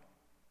 31.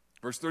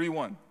 Verse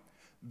 31.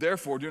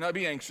 Therefore, do not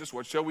be anxious.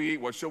 What shall we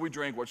eat? What shall we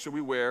drink? What shall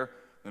we wear?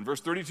 Then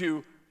verse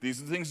 32,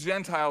 these are the things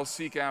Gentiles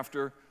seek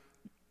after.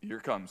 Here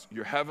it comes.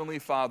 Your heavenly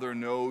Father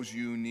knows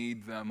you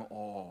need them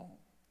all.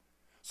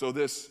 So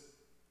this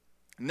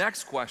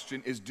next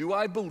question is, do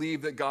I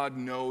believe that God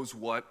knows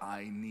what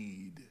I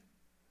need?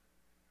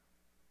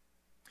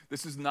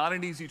 This is not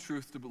an easy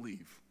truth to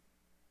believe,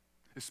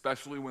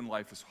 especially when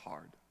life is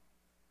hard.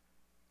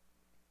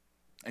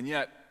 And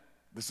yet,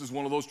 this is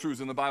one of those truths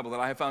in the Bible that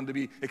I have found to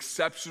be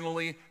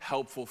exceptionally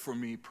helpful for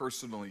me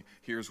personally.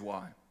 Here's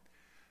why.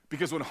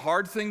 Because when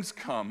hard things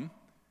come,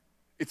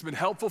 it's been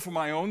helpful for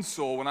my own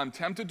soul when I'm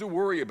tempted to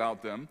worry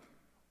about them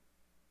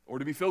or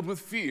to be filled with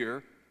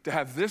fear, to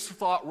have this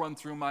thought run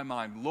through my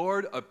mind.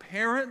 Lord,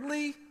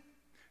 apparently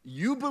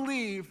you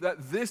believe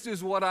that this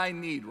is what I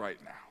need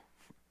right now.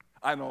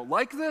 I don't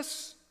like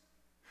this.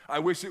 I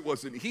wish it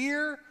wasn't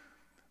here,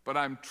 but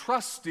I'm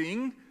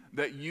trusting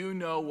that you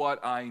know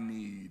what I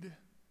need.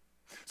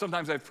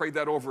 Sometimes I've prayed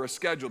that over a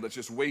schedule that's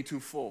just way too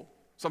full.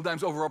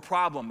 Sometimes over a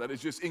problem that is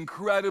just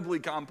incredibly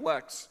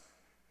complex.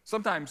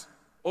 Sometimes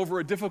over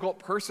a difficult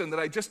person that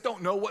I just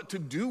don't know what to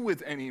do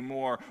with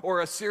anymore,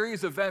 or a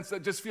series of events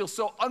that just feel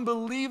so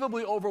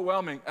unbelievably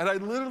overwhelming. And I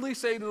literally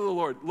say to the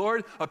Lord,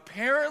 Lord,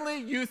 apparently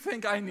you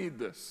think I need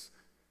this.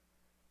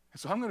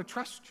 And so I'm going to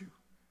trust you.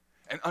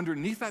 And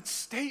underneath that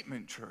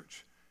statement,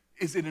 church,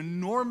 is an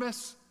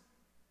enormous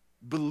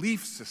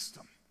belief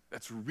system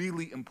that's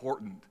really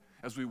important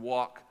as we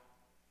walk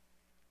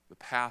the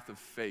path of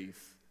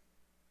faith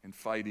in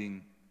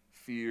fighting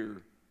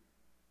fear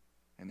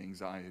and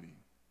anxiety.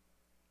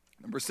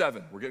 Number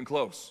 7, we're getting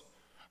close.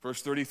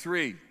 Verse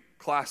 33,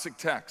 classic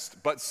text.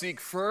 But seek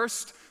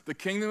first the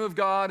kingdom of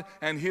God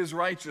and his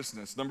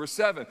righteousness. Number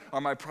 7,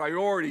 are my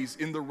priorities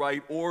in the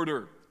right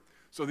order?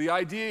 So the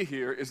idea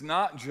here is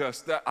not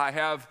just that I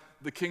have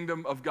the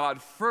kingdom of God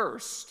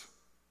first,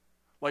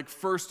 like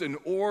first in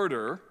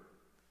order,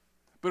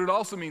 but it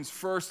also means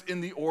first in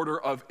the order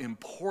of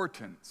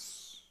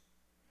importance.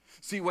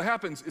 See, what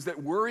happens is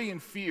that worry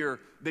and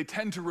fear, they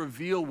tend to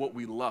reveal what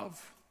we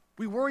love.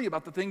 We worry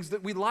about the things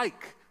that we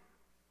like.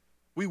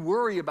 We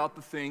worry about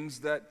the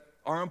things that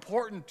are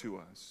important to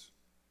us.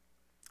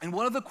 And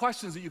one of the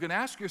questions that you can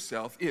ask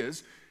yourself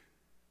is,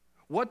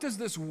 what does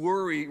this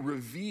worry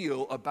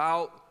reveal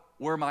about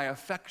where my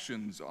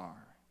affections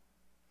are?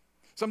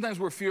 Sometimes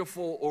we're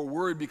fearful or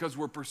worried because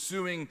we're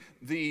pursuing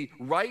the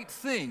right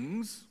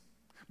things,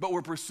 but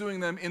we're pursuing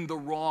them in the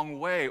wrong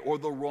way or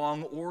the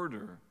wrong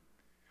order.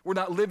 We're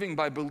not living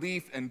by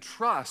belief and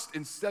trust.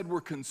 Instead,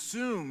 we're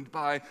consumed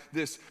by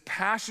this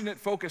passionate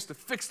focus to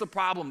fix the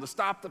problem, to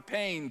stop the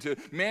pain, to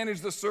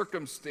manage the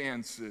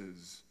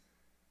circumstances.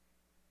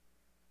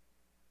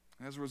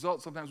 And as a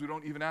result, sometimes we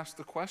don't even ask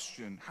the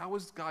question, how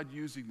is God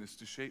using this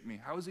to shape me?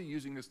 How is he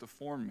using this to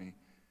form me?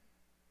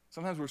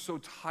 Sometimes we're so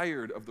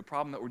tired of the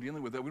problem that we're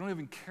dealing with that we don't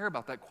even care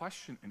about that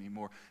question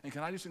anymore. And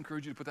can I just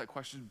encourage you to put that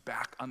question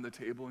back on the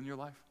table in your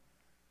life?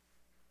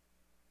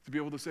 To be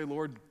able to say,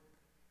 Lord,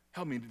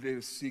 help me today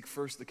to seek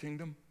first the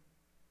kingdom.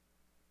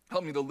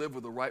 Help me to live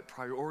with the right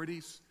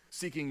priorities,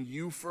 seeking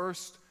you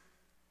first.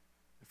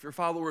 If you're a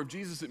follower of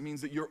Jesus, it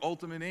means that your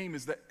ultimate aim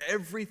is that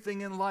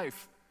everything in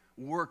life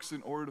works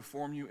in order to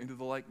form you into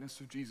the likeness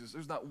of Jesus.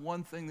 There's not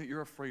one thing that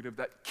you're afraid of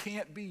that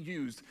can't be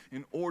used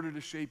in order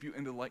to shape you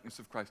into the likeness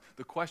of Christ.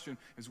 The question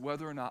is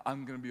whether or not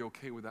I'm going to be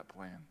okay with that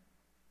plan.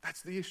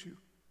 That's the issue.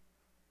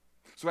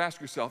 So ask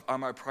yourself, are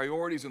my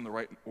priorities in the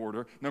right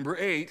order? Number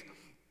 8,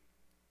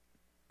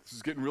 this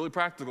is getting really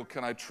practical.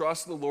 Can I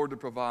trust the Lord to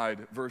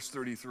provide? Verse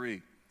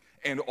 33.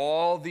 And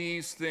all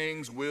these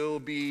things will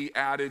be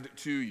added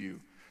to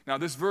you. Now,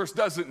 this verse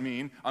doesn't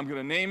mean I'm going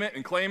to name it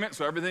and claim it,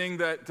 so everything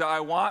that I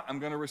want, I'm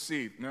going to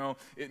receive. No,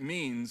 it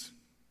means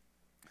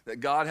that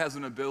God has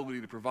an ability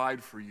to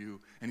provide for you,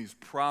 and he's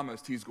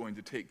promised he's going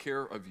to take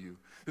care of you.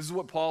 This is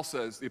what Paul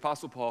says, the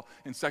Apostle Paul,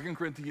 in 2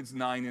 Corinthians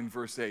 9 in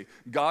verse 8.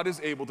 God is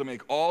able to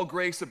make all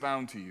grace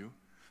abound to you,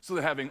 so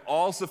that having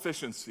all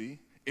sufficiency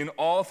in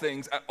all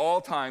things, at all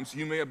times,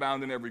 you may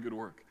abound in every good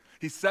work.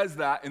 He says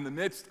that in the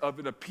midst of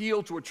an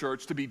appeal to a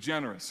church to be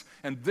generous.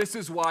 And this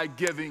is why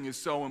giving is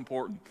so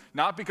important.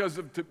 Not because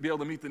to be able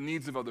to meet the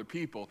needs of other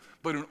people,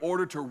 but in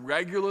order to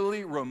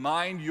regularly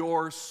remind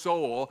your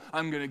soul,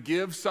 I'm going to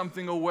give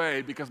something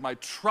away because my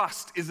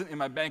trust isn't in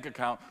my bank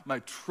account. My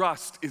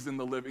trust is in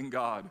the living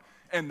God.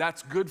 And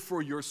that's good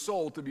for your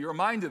soul to be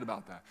reminded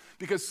about that.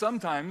 Because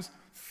sometimes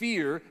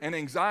fear and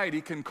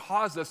anxiety can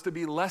cause us to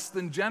be less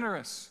than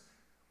generous.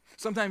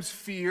 Sometimes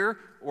fear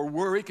or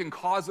worry can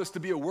cause us to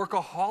be a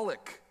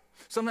workaholic.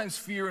 Sometimes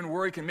fear and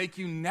worry can make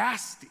you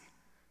nasty,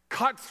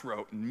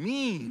 cutthroat, and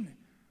mean.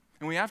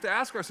 And we have to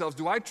ask ourselves,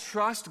 do I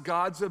trust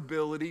God's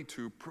ability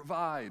to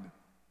provide?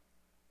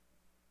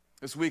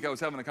 This week I was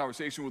having a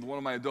conversation with one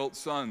of my adult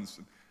sons.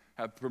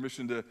 I have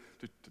permission to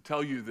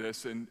tell you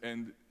this. And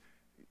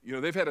you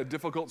know, they've had a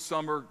difficult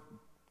summer.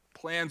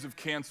 Plans have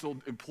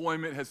canceled.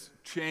 Employment has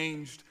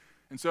changed.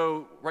 And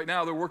so right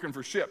now they're working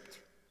for Shipt,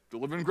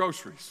 delivering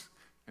groceries.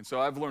 And so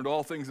I've learned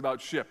all things about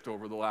Shipt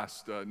over the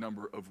last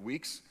number of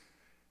weeks.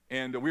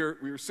 And we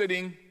were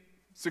sitting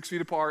 6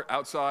 feet apart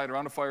outside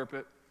around a fire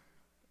pit.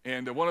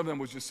 And one of them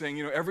was just saying,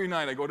 you know, every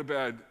night I go to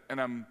bed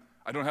and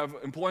I don't have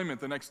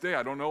employment the next day.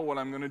 I don't know what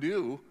I'm going to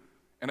do.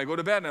 And I go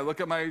to bed and I look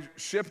at my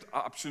Shipt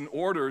option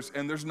orders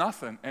and there's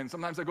nothing. And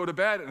sometimes I go to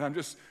bed and I'm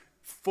just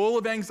full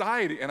of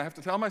anxiety. And I have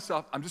to tell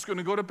myself, I'm just going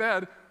to go to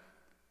bed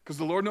because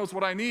the Lord knows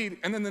what I need.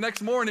 And then the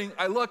next morning,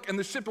 I look, and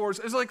the Shipt orders,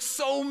 there's like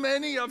so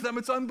many of them.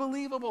 It's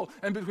unbelievable.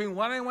 And between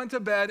when I went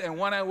to bed and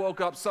when I woke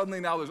up, suddenly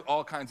now there's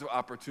all kinds of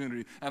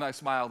opportunity. And I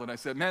smiled and I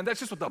said, man, that's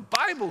just what the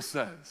Bible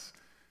says.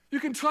 You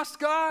can trust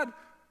God.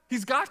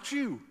 He's got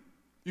you.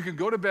 You can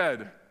go to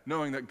bed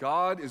knowing that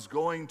God is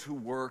going to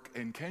work.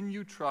 And can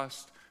you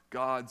trust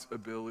God's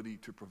ability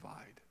to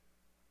provide?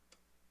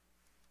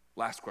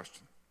 Last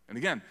question. And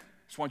again,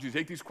 I just want you to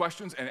take these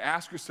questions and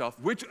ask yourself,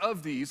 which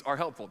of these are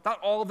helpful? Not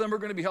all of them are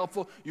going to be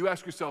helpful. You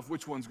ask yourself,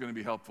 which one's going to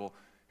be helpful?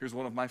 Here's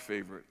one of my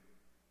favorite.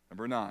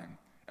 Number 9,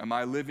 am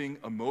I living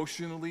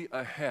emotionally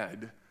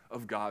ahead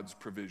of God's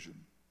provision?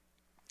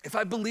 If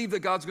I believe that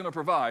God's going to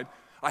provide,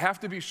 I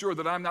have to be sure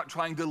that I'm not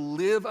trying to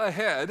live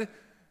ahead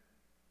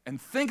and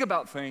think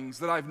about things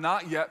that I've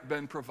not yet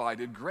been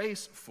provided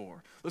grace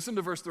for. Listen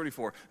to verse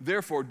 34.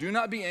 Therefore, do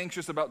not be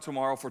anxious about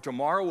tomorrow, for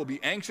tomorrow will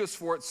be anxious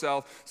for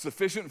itself.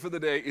 Sufficient for the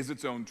day is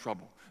its own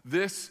trouble.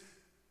 This,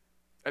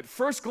 at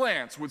first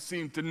glance, would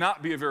seem to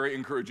not be a very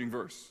encouraging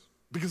verse,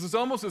 because it's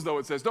almost as though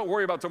it says, don't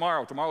worry about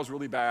tomorrow. Tomorrow's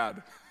really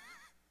bad.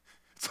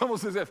 It's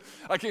almost as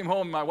if I came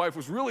home and my wife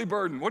was really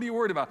burdened. What are you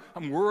worried about?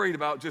 I'm worried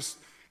about just,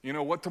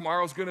 what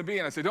tomorrow's going to be.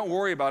 And I say, don't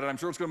worry about it. I'm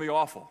sure it's going to be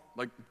awful.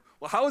 Like,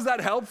 well, how is that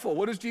helpful?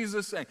 What is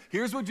Jesus saying?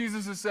 Here's what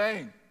Jesus is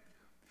saying.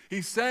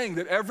 He's saying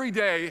that every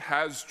day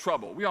has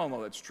trouble. We all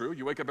know that's true.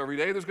 You wake up every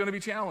day, there's going to be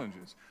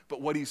challenges.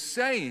 But what he's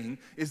saying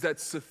is that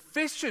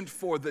sufficient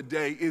for the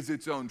day is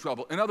its own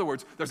trouble. In other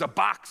words, there's a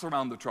box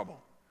around the trouble.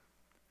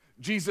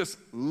 Jesus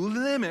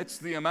limits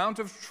the amount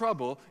of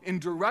trouble in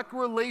direct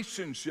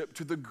relationship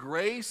to the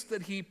grace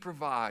that he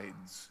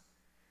provides.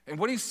 And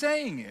what he's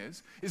saying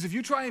is if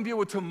you try and deal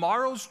with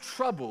tomorrow's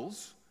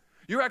troubles,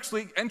 you're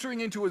actually entering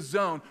into a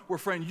zone where,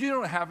 friend, you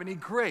don't have any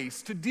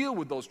grace to deal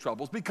with those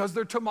troubles because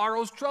they're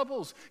tomorrow's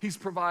troubles. He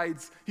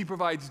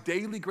provides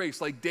daily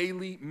grace, like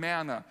daily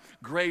manna.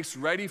 Grace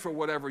ready for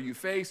whatever you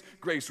face,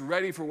 grace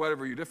ready for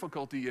whatever your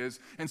difficulty is.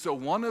 And so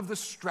one of the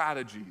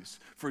strategies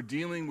for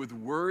dealing with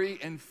worry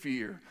and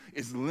fear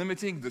is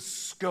limiting the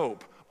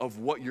scope of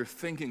what you're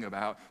thinking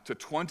about to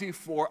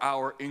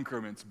 24-hour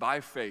increments by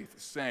faith,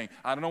 saying,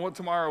 I don't know what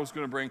tomorrow is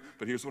going to bring,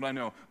 but here's what I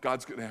know.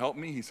 God's going to help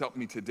me. He's helped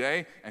me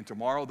today, and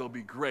tomorrow there'll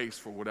be grace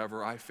for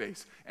whatever I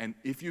face. And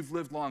if you've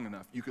lived long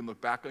enough, you can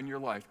look back on your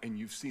life, and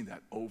you've seen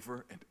that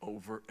over and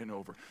over and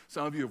over.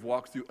 Some of you have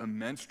walked through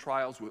immense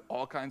trials with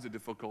all kinds of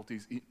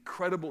difficulties,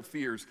 incredible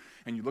fears,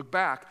 and you look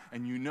back,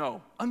 and you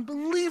know,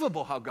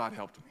 unbelievable how God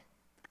helped me.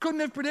 Couldn't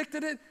have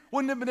predicted it,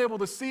 wouldn't have been able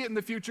to see it in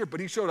the future, but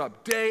he showed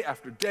up day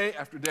after day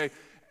after day.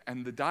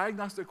 And the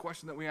diagnostic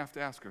question that we have to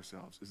ask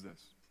ourselves is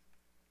this: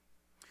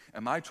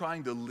 am I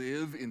trying to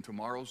live in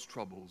tomorrow's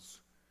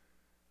troubles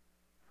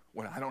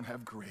when I don't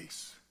have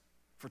grace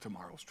for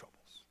tomorrow's troubles?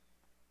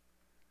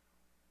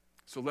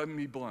 So let me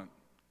be blunt.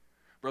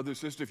 Brother,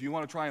 sister, if you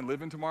want to try and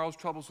live in tomorrow's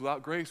troubles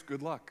without grace,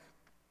 good luck.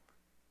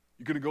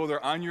 You're going to go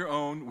there on your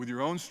own, with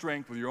your own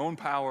strength, with your own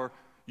power.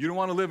 You don't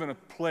want to live in a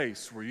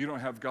place where you don't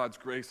have God's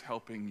grace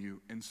helping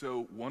you. And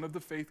so one of the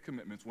faith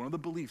commitments, one of the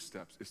belief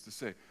steps is to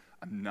say,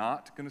 I'm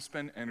not going to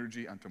spend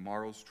energy on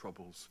tomorrow's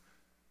troubles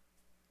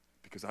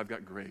because I've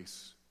got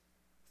grace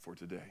for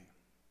today.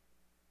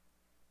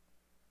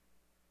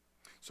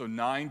 So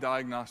 9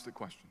 diagnostic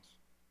questions.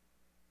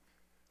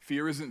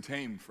 Fear isn't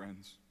tame,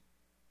 friends.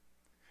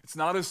 It's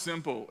not as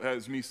simple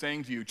as me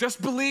saying to you, just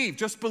believe,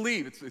 just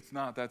believe. It's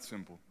not that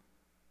simple.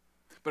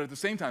 But at the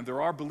same time,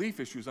 there are belief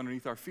issues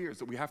underneath our fears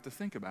that we have to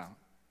think about.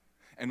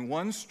 And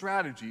one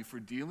strategy for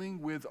dealing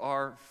with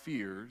our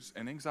fears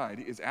and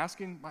anxiety is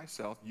asking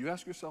myself, you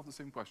ask yourself the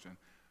same question,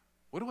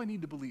 what do I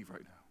need to believe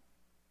right now?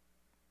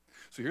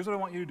 So here's what I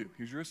want you to do.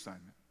 Here's your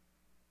assignment.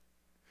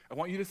 I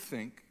want you to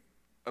think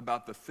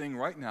about the thing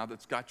right now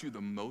that's got you the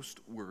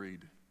most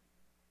worried.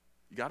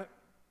 You got it?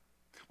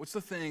 What's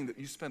the thing that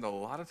you spend a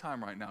lot of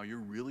time right now you're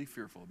really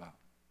fearful about?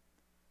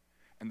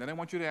 And then I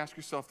want you to ask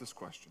yourself this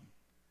question.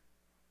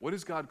 What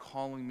is God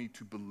calling me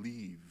to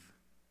believe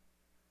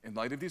in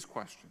light of these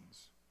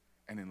questions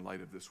and in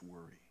light of this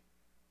worry?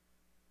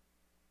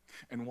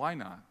 And why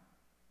not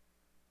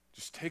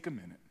just take a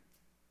minute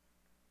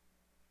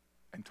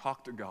and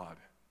talk to God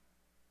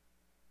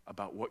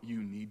about what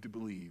you need to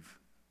believe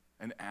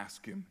and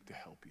ask him to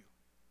help you.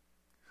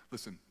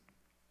 Listen,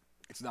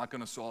 it's not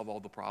going to solve all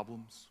the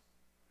problems.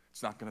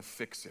 It's not going to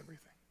fix everything.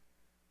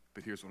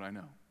 But here's what I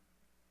know.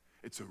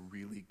 It's a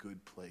really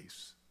good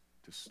place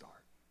to start.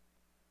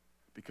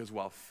 Because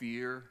while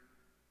fear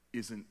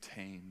isn't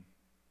tame,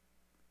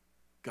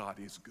 God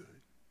is good.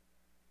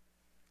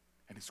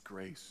 And his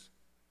grace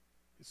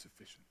is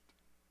sufficient.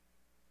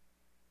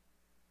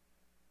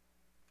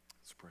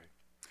 Let's pray.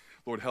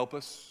 Lord, help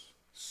us.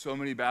 So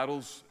many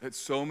battles at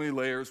so many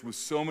layers with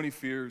so many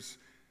fears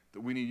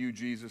that we need you,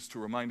 Jesus, to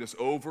remind us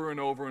over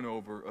and over and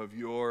over of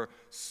your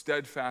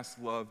steadfast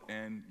love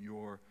and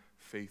your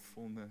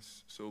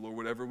faithfulness. So, Lord,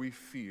 whatever we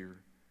fear,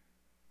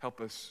 help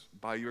us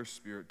by your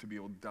Spirit to be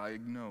able to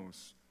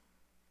diagnose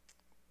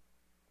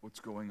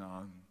what's going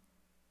on.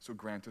 So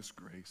grant us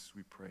grace,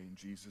 we pray in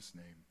Jesus'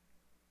 name.